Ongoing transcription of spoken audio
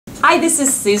Hi, this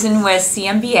is Susan with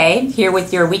CMBA, here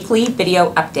with your weekly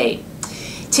video update.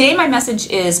 Today my message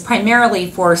is primarily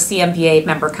for CMBA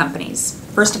member companies.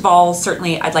 First of all,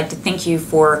 certainly I'd like to thank you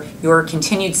for your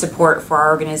continued support for our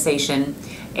organization.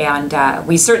 And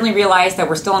we certainly realize that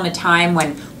we're still in a time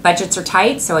when budgets are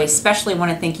tight, so I especially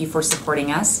want to thank you for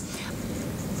supporting us.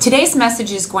 Today's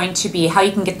message is going to be how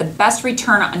you can get the best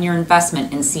return on your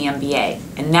investment in CMBA,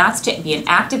 and that's to be an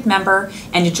active member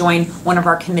and to join one of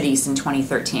our committees in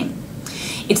 2013.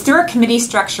 It's through a committee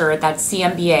structure that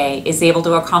CMBA is able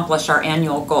to accomplish our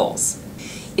annual goals.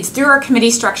 It's through our committee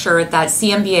structure that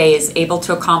CMBA is able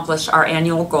to accomplish our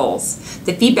annual goals.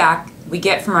 The feedback we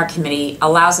get from our committee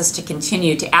allows us to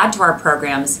continue to add to our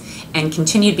programs and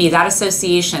continue to be that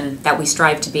association that we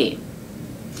strive to be.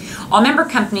 All member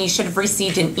companies should have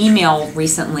received an email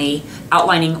recently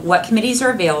outlining what committees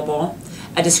are available,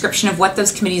 a description of what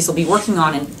those committees will be working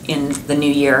on in the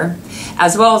new year,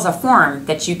 as well as a form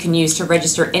that you can use to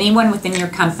register anyone within your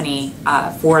company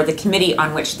for the committee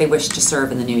on which they wish to serve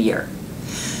in the new year.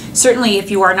 Certainly, if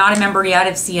you are not a member yet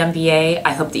of CMBA,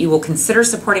 I hope that you will consider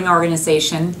supporting our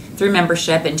organization through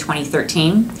membership in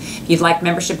 2013. If you'd like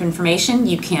membership information,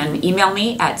 you can email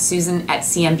me at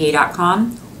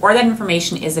susan@cmba.com, or that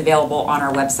information is available on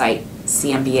our website,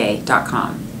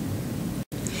 cmba.com.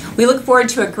 We look forward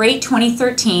to a great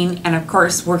 2013 and, of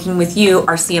course, working with you,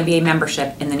 our CMBA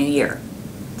membership, in the new year.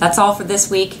 That's all for this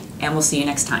week, and we'll see you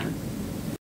next time.